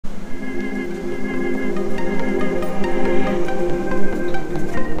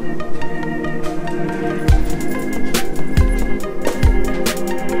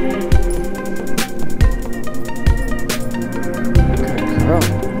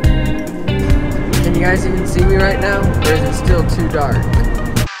you guys even see me right now? Or is it still too dark?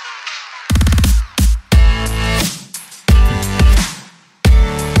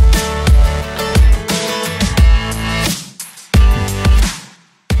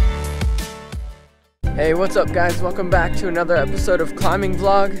 Hey, what's up guys? Welcome back to another episode of Climbing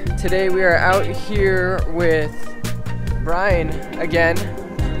Vlog. Today we are out here with Brian again.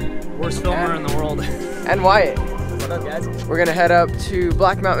 Worst filmer in the world. And Wyatt. What up guys? We're gonna head up to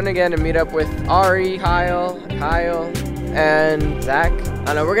Black Mountain again and meet up with Aree, Kyle, and Zach.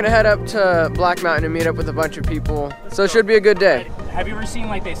 I know, we're gonna head up to Black Mountain and meet up with a bunch of people. So it should be a good day. Have you ever seen,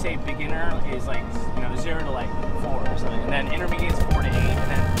 like, they say beginner is like, you know, 0 to like 4 or something, and then intermediate is 4 to 8,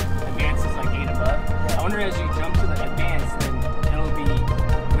 and then advanced is like 8 above. I wonder as you jump to the advanced, then it'll be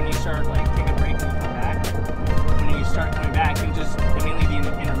when you start like take a break and come back. When you start coming back, you just immediately be in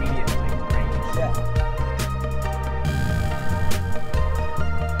the intermediate like range. Yeah.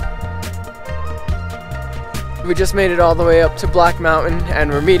 We just made it all the way up to Black Mountain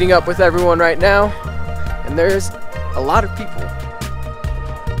and we're meeting up with everyone right now. And there's a lot of people.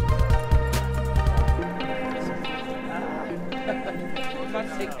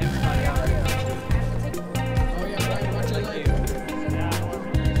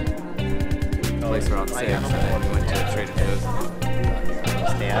 Place around 6 and then we went to Trader Joe's.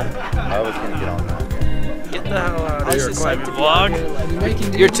 Stand? I was gonna get on that. Get the hell out of here, Climbing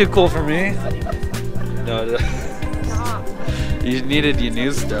Vlog. You're too cool for me. No, you needed your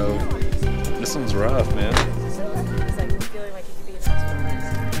new stove. This one's rough, man. He's like feeling like he could be an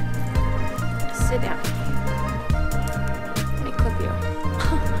asshole. Sit down. Let me clip you.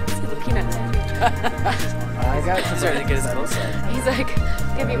 He's looking at me. I got Starting to get his close up. He's like,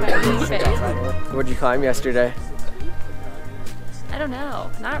 give me my knee fit. What'd you climb yesterday? I don't know.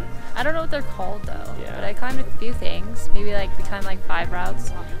 I don't know what they're called though. Yeah. But I climbed a few things. Maybe like we climbed like 5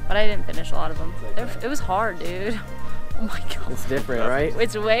 routes, but I didn't finish a lot of them. It was hard, dude. Oh my god. It's different, right?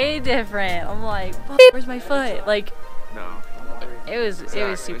 It's way different. I'm like, where's my foot? Like, No. it was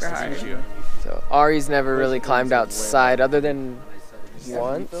super hard. So Aree's never really climbed outside other than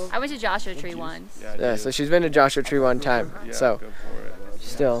once. I went to Joshua Tree once. Yeah, so she's been to Joshua Tree one time. So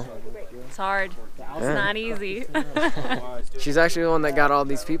still. It's hard. It's not easy. She's actually the one that got all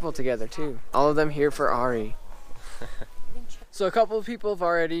these people together too. All of them here for Aree. So a couple of people have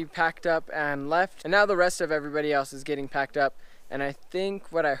already packed up and left, and now the rest of everybody else is getting packed up. And I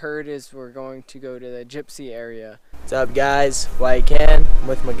think what I heard is we're going to go to the Gypsy area. What's up guys? Wyatt Can, I'm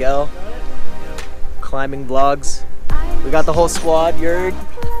with Miguel. Climbing Vlogs. We got the whole squad, Jurg.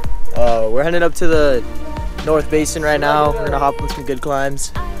 We're heading up to the North Basin right now. We're gonna hop on some good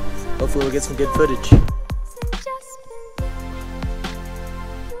climbs. Hopefully we'll get some good footage.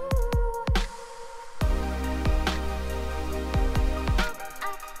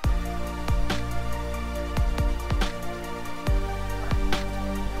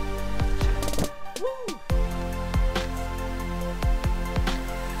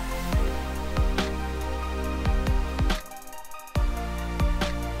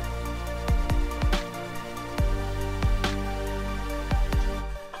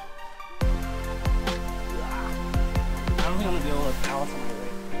 I'm gonna be able to balance on my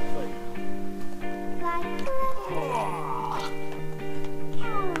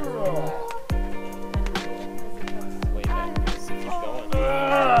Way back. Keep going.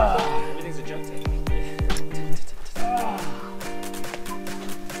 Everything's a jump tape.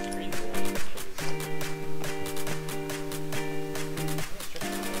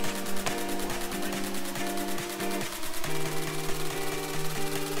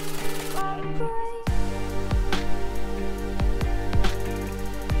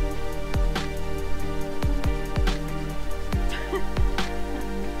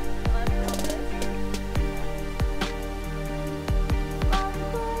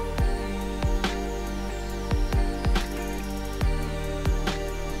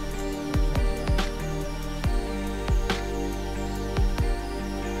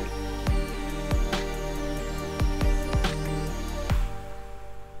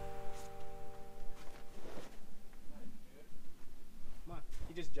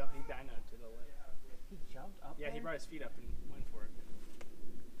 He just jumped. He dynoed to the left. He jumped up? Yeah, he brought his feet up and went for it.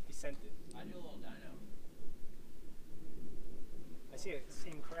 He sent it. I do a little dyno. I see it.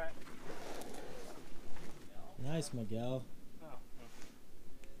 Same crack. Nice, Miguel. Oh.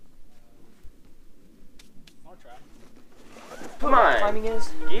 I'll try. Come on. Climbing is?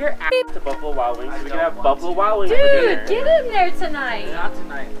 Get your ass to Buffalo Wild Wings so we can have Buffalo Wild Wings for dinner. Dude, get in there tonight. Not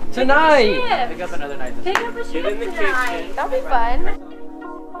tonight. Tonight! Pick up another night. Pick up a Get in shift the tonight. kitchen. That'll be fun.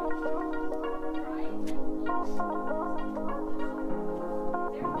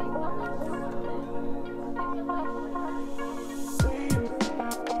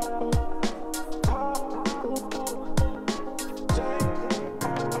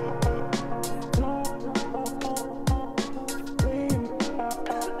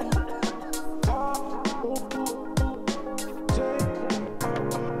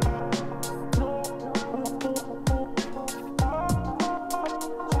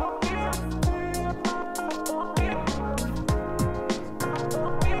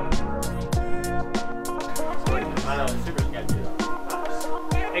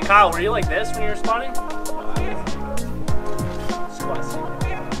 Kyle, were you like this when you were spotting? Squat.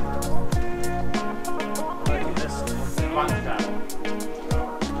 Do this. Squat paddle.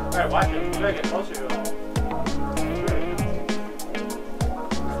 Alright, watch it. You gotta get closer to it.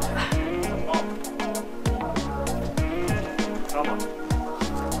 Come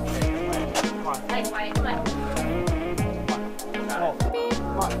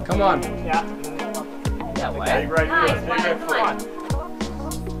on. Come on. Yeah. Yeah, what? Right, Nice, right, come on.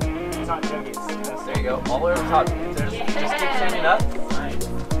 It's not juggies. There you go. All the way over the top. Just keep standing up. Nice.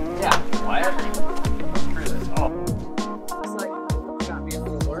 Yeah. Wyatt. Screw this. Oh. It's like, got me a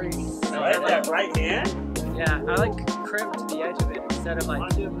little worried. Right, that right hand? Yeah, I like crimped the edge of it instead of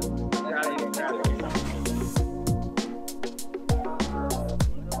like grabbing it.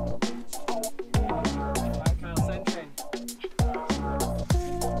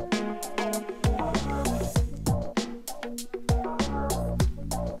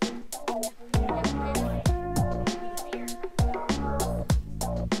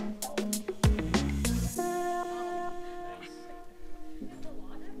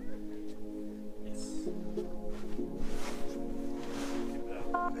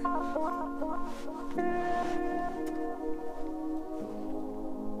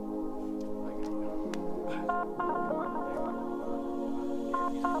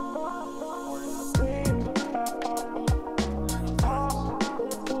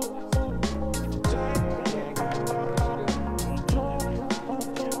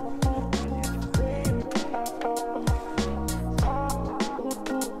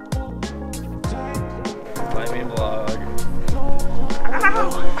 ClimbingVlog.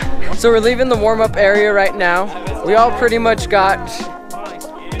 So we're leaving the warm-up area right now. We all pretty much got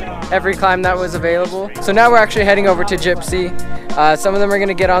every climb that was available. So now we're actually heading over to Gypsy. Some of them are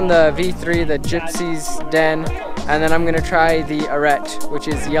gonna get on the V3, the Gypsy's den, and then I'm gonna try the arete, which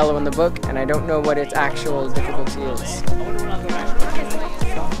is yellow in the book, and I don't know what its actual difficulty is.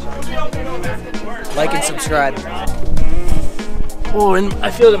 Like and subscribe. Oh, and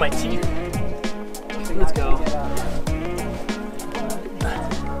I feel it in my teeth. Let's go.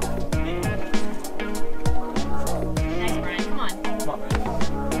 Nice, Brian. Come on.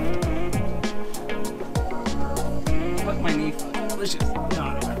 Fuck my knee. Delicious. No,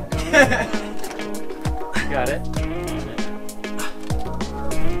 got it.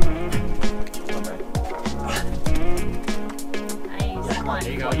 Nice. Come on.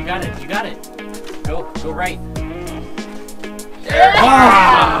 There you go. You got it. You got it. Go right. Yes.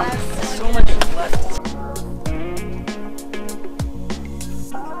 Ah! So much left.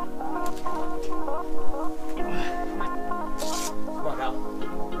 Come on, Kyle.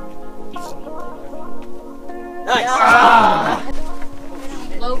 Nice. Ah!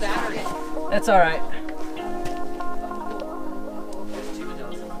 Low battery. That's all right.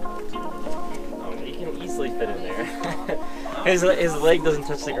 You can easily fit in there. his leg doesn't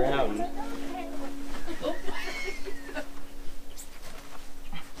touch the ground.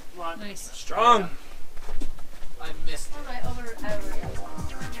 Nice. Strong. I missed it.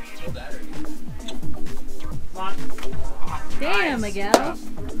 Damn, Miguel.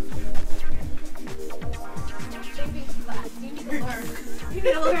 You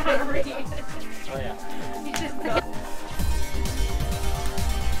need to learn how to read. Oh yeah.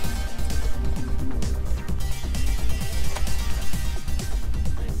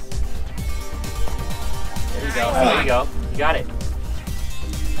 There you go. There you go. You got it.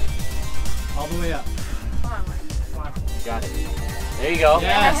 All the way up. You got it. There you go.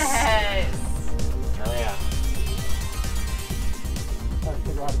 Yes. Oh yeah.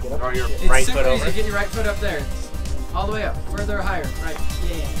 Throw your It's right super foot over. easy. Get your right foot up there. All the way up. Further, higher. Right.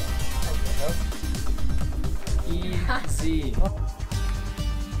 Yeah. Easy.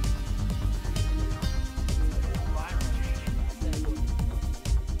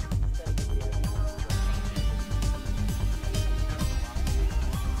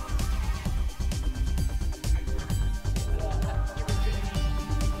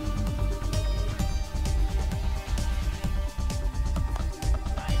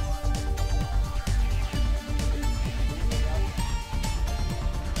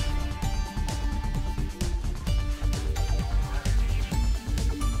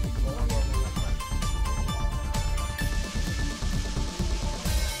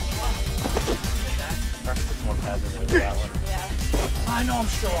 I know I'm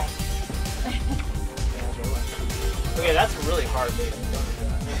strong. Okay, that's really hard, baby.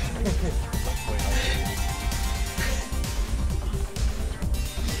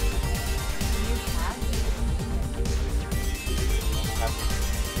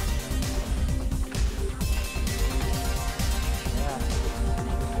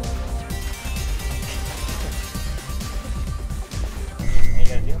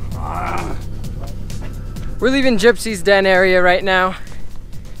 We're leaving Gypsy's den area right now.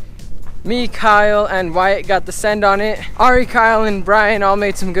 Me, Kyle, and Wyatt got the send on it. Aree, Kyle, and Brian all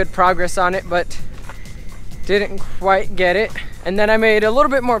made some good progress on it, but didn't quite get it. And then I made a little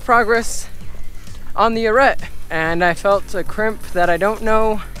bit more progress on the arete, and I felt a crimp that I don't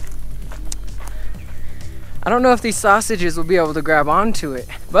know if these sausages will be able to grab onto it.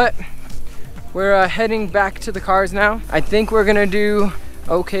 But we're heading back to the cars now. I think we're gonna do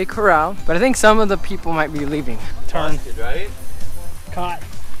OK Corral, but I think some of the people might be leaving. Turn. Busted, right? Caught.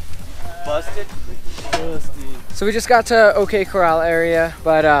 Busted? So we just got to OK Corral area,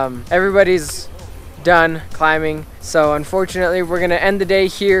 but everybody's done climbing. So unfortunately, we're gonna end the day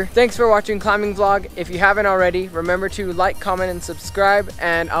here. Thanks for watching Climbing Vlog. If you haven't already, remember to like, comment, and subscribe,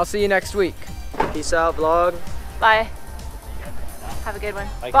 and I'll see you next week. Peace out, vlog. Bye. Have a good one.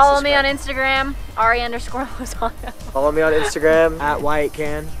 Like Follow me on Instagram, Aree_Lozano. Follow me on Instagram at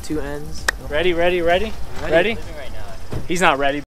WyattCan, 2 N's. Ready? Ready? Ready? Ready? He's not ready.